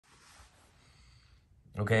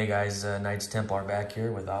Okay guys, Knights Templar back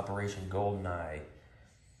here with Operation GoldenEye.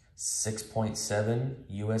 6.7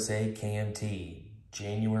 USA KMT,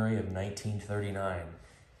 January of 1939.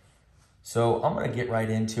 So I'm gonna get right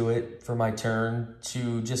into it for my turn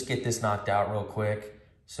to just get this knocked out real quick.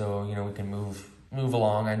 So, you know, we can move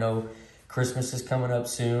along. I know Christmas is coming up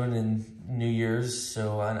soon and New Year's.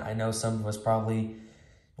 So I know some of us probably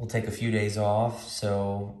will take a few days off.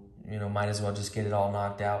 So, you know, might as well just get it all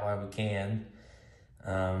knocked out while we can.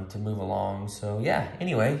 To move along. So yeah,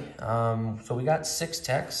 anyway, so we got 6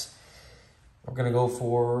 techs. We're gonna go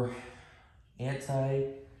for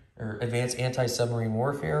advanced anti-submarine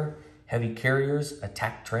warfare, heavy carriers,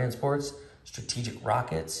 attack transports, strategic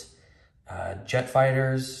rockets, jet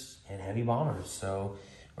fighters, and heavy bombers. So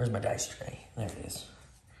where's my dice tray? There it is.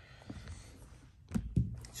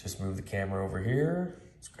 Let's just move the camera over here.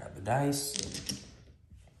 Let's grab the dice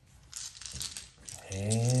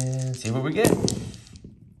and see what we get.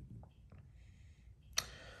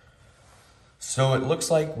 So it looks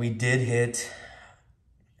like we did hit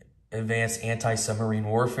advanced anti-submarine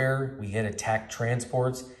warfare, we hit attack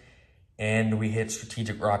transports, and we hit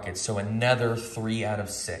strategic rockets. So another 3 out of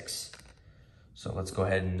 6. So let's go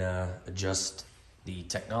ahead and adjust the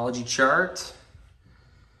technology chart.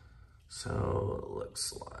 So it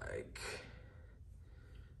looks like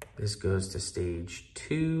this goes to stage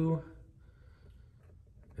 2.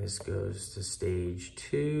 This goes to stage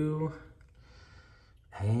 2.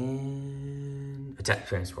 And attack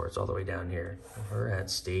transports all the way down here. We're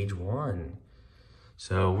at stage 1.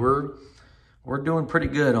 So we're doing pretty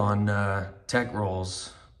good on tech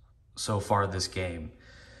rolls so far this game.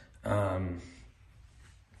 Let me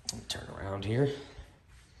turn around here.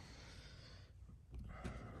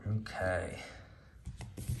 Okay.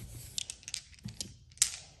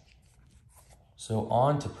 So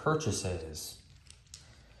on to purchases.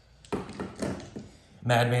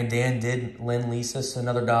 Madman Dan did lend-lease us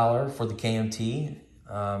another $1 for the KMT.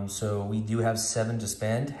 So we do have 7 to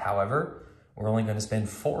spend. However, we're only going to spend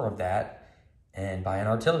 4 of that and buy an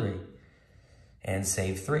artillery and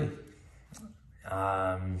save 3.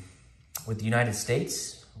 With the United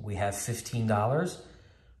States, we have $15.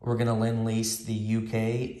 We're going to lend-lease the UK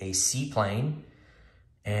a seaplane,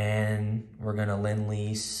 and we're going to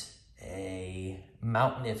lend-lease a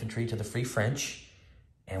mountain infantry to the Free French.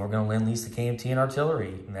 And we're going to lend-lease the KMT and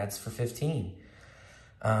artillery, and that's for 15.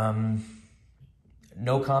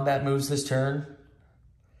 No combat moves this turn.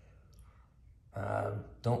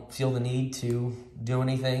 Don't feel the need to do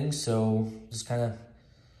anything, so just kind of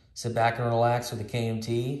sit back and relax with the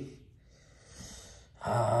KMT.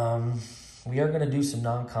 We are going to do some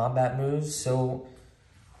non-combat moves. So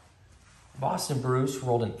Boston Bruce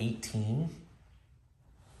rolled an 18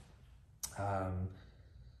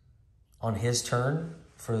 on his turn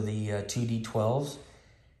for the 2d12s,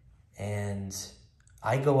 and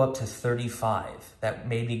I go up to 35. That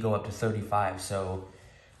made me go up to 35. So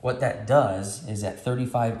what that does is at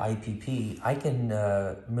 35 IPP, I can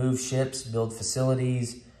move ships, build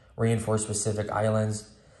facilities, reinforce specific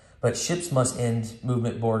islands, but ships must end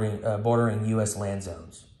movement bordering U.S. land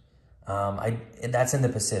zones. That's in the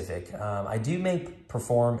Pacific. I may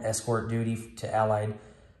perform escort duty to Allied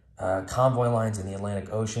convoy lines in the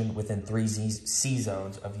Atlantic Ocean within 3 sea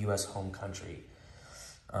zones of U.S. home country.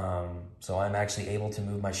 So I'm actually able to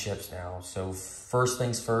move my ships now. So first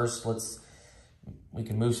things first, we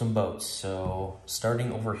can move some boats. So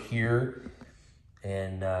starting over here,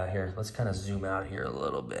 and here, let's kind of zoom out here a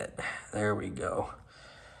little bit. There we go.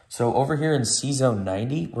 So over here in Sea Zone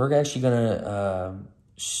 90, we're actually gonna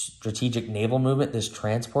strategic naval movement this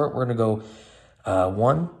transport. We're gonna go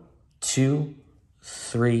 1, 2,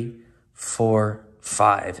 3, 4,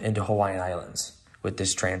 5 into Hawaiian Islands with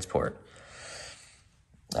this transport.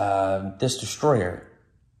 This destroyer,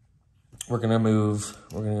 we're gonna move,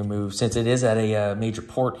 since it is at a major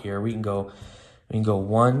port here, we can go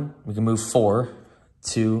 1, we can move 4,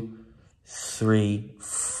 2, 3,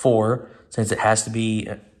 4. Since it has to be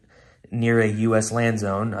near a U.S. land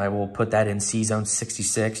zone, I will put that in Sea Zone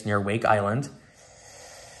 66 near Wake Island.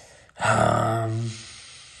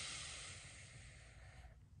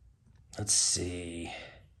 Let's see.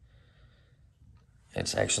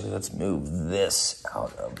 Let's move this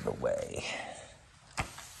out of the way.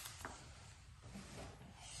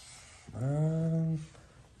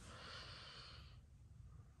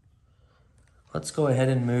 Let's go ahead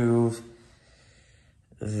and move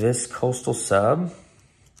this coastal sub.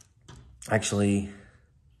 Actually,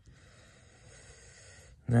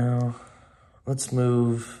 no. Let's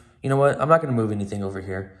move. You know what? I'm not going to move anything over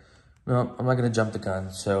here. No, I'm not going to jump the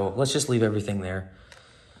gun. So let's just leave everything there.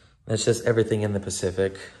 That's just everything in the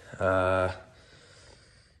Pacific.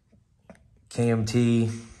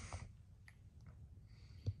 KMT.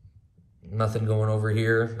 Nothing going over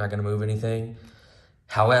here. Not going to move anything.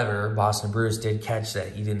 However, Boston Bruce did catch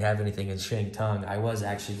that. He didn't have anything in Shank Tongue. I was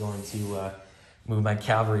actually going to move my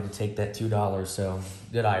cavalry to take that $2. So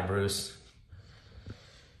good eye, Bruce.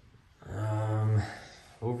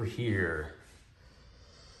 Over here.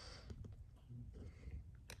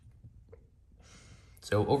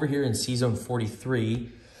 So over here in C-Zone 43,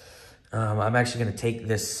 I'm actually going to take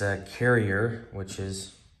this carrier, which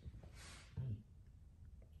is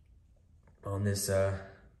on this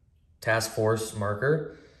task force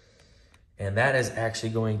marker, and that is actually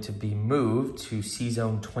going to be moved to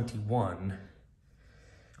C-Zone 21.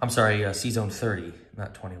 I'm sorry, C-Zone 30,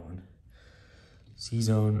 not 21.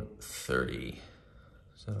 C-Zone 30.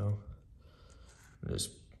 So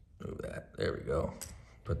just move that. There we go.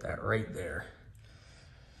 Put that right there.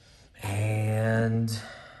 And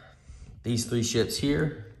these 3 ships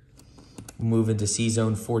here move into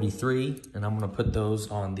C-Zone 43, and I'm going to put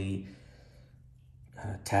those on the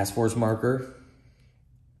task force marker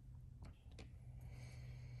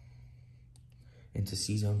into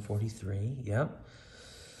C-Zone 43. Yep.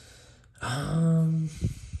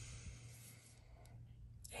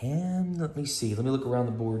 And let me see. Let me look around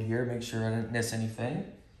the board here, make sure I didn't miss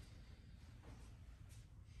anything.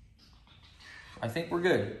 I think we're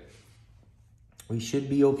good. We should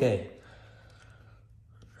be okay.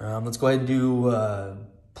 Let's go ahead and do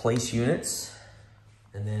place units,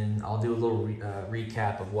 and then I'll do a little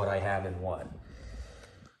recap of what I have and what.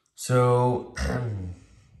 So,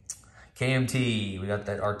 KMT, we got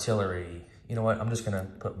that artillery. You know what? I'm just gonna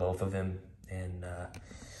put both of them in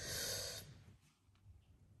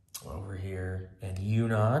over here in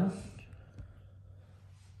Yunnan.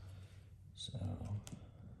 So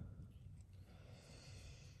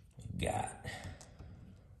we got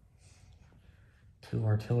 2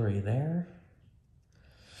 artillery there.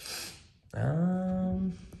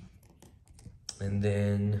 And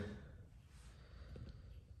then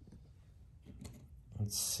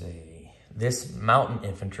let's see. This mountain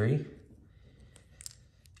infantry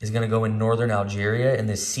is going to go in northern Algeria, and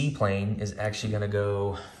this seaplane is actually going to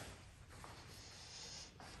go.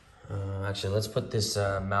 Actually, let's put this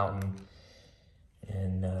mountain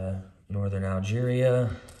in northern Algeria.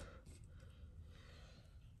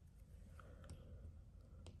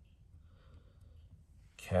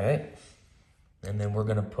 Okay. And then we're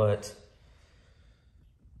going to put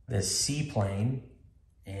this seaplane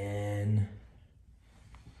in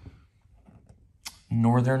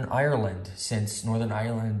Northern Ireland, since Northern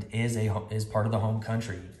Ireland is part of the home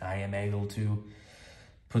country. I am able to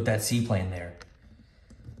put that seaplane there.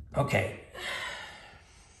 Okay.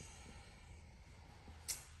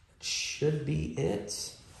 Should be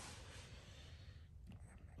it.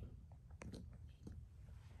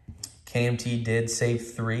 KMT did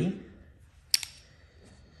save 3.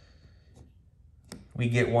 We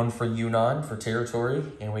get 1 for Yunnan for territory,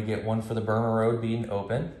 and we get 1 for the Burma Road being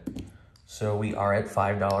open. So we are at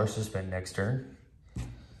 $5 to spend next turn.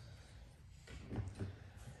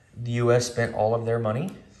 The US spent all of their money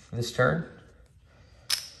this turn.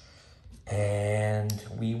 And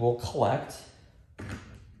we will collect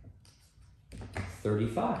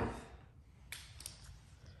 35.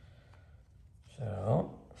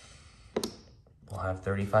 So we'll have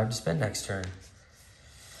 35 to spend next turn.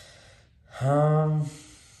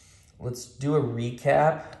 Let's do a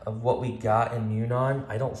recap of what we got in Yunnan.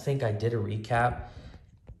 I don't think I did a recap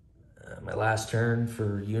my last turn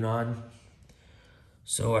for Yunnan.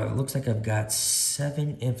 So it looks like I've got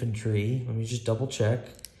 7 infantry. Let me just double check.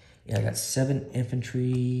 Yeah, I got 7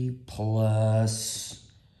 infantry plus,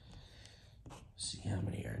 let's see how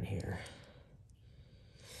many are in here.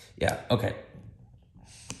 Yeah, okay.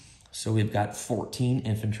 So we've got 14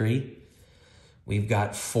 infantry. We've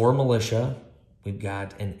got 4 militia. We've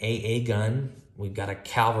got an AA gun. We've got a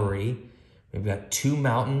cavalry. We've got 2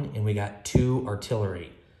 mountain, and we got 2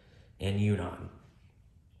 artillery in Yunnan.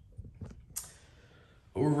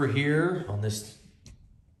 Over here on this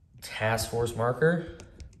task force marker,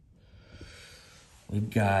 we've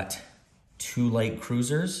got 2 light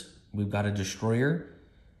cruisers. We've got a destroyer,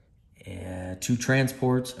 2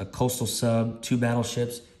 transports, a coastal sub, 2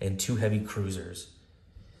 battleships, and 2 heavy cruisers.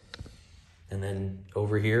 And then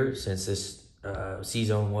over here, since this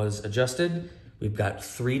C-zone was adjusted, we've got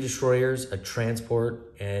 3 destroyers, a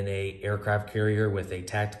transport, and a aircraft carrier with a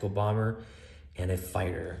tactical bomber and a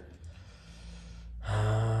fighter.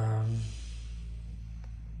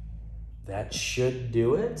 That should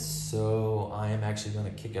do it. So I am actually going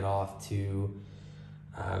to kick it off to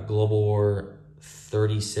Global War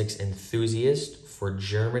 36 enthusiast for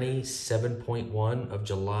Germany 7.1 of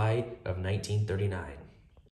July of 1939.